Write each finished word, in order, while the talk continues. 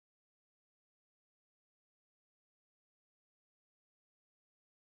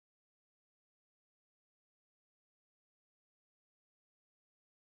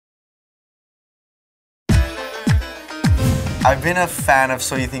I've been a fan of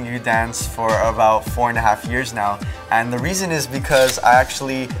So You Think You Dance for about 4.5 years now, and the reason is because I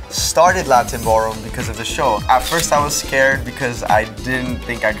actually started Latin Ballroom because of the show. At first I was scared because I didn't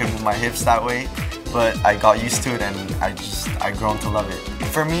think I could move my hips that way, but I got used to it and I grown to love it.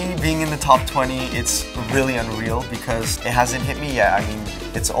 For me, being in the top 20, it's really unreal because it hasn't hit me yet. I mean,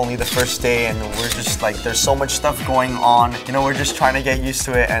 it's only the first day and we're just like, there's so much stuff going on. You know, we're just trying to get used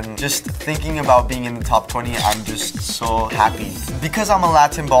to it, and just thinking about being in the top 20, I'm just so happy. Because I'm a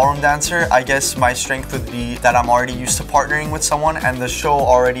Latin ballroom dancer, I guess my strength would be that I'm already used to partnering with someone, and the show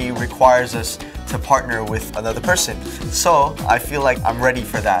already requires us to partner with another person. So I feel like I'm ready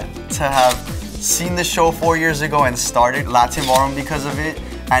for that. To have seen the show 4 years ago and started Latin Ballroom because of it,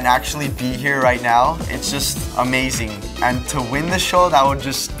 and actually be here right now, it's just amazing. And to win the show, that would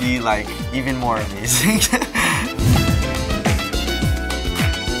just be like even more amazing.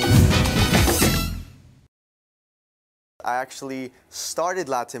 I actually started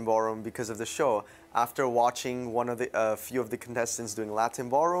Latin Ballroom because of the show. After watching a few of the contestants doing Latin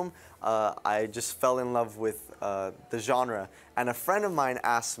Ballroom, I just fell in love with the genre. And a friend of mine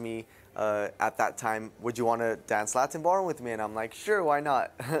asked me at that time, would you want to dance Latin Ballroom with me? And I'm like, sure, why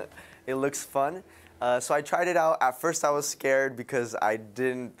not? It looks fun. So I tried it out. At first I was scared because I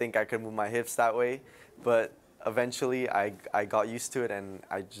didn't think I could move my hips that way, but eventually I got used to it and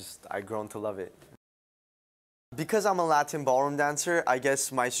I grown to love it. Because I'm a Latin ballroom dancer, I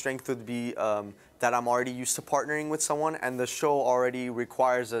guess my strength would be that I'm already used to partnering with someone, and the show already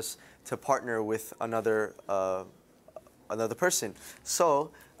requires us to partner with another person.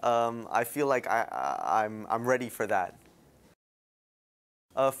 So I feel like I'm ready for that.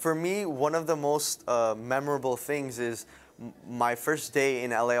 For me, one of the most memorable things is my first day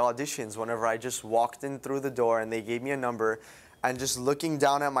in LA auditions, whenever I just walked in through the door and they gave me a number, and just looking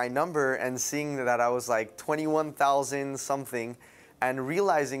down at my number and seeing that I was like 21,000 something, and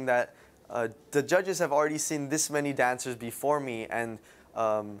realizing that the judges have already seen this many dancers before me, and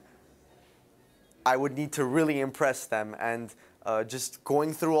I would need to really impress them. And just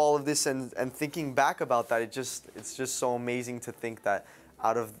going through all of this and thinking back about that, it's just so amazing to think that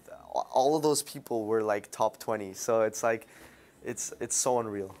out of all of those people were like top 20. So it's like, it's so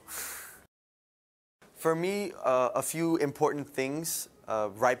unreal. For me, a few important things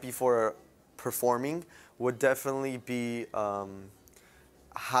right before performing would definitely be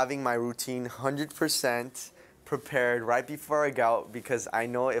having my routine 100% prepared right before I go out, because I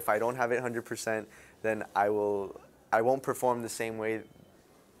know if I don't have it 100%, then I won't perform the same way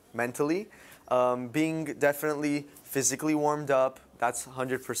mentally. Being definitely physically warmed up, that's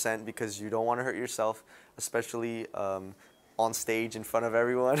 100%, because you don't want to hurt yourself, especially on stage in front of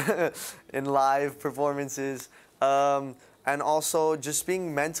everyone in live performances, and also just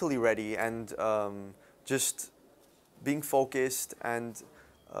being mentally ready and just being focused and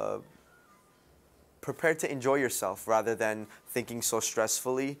prepared to enjoy yourself rather than thinking so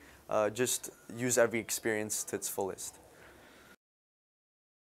stressfully. Just use every experience to its fullest.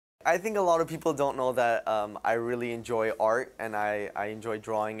 I think a lot of people don't know that I really enjoy art, and I enjoy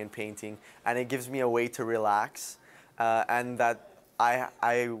drawing and painting, and it gives me a way to relax. And that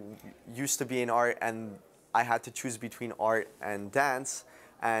I used to be in art, and I had to choose between art and dance,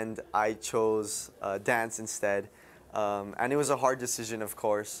 and I chose dance instead. And it was a hard decision, of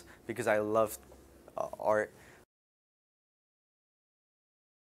course, because I loved art.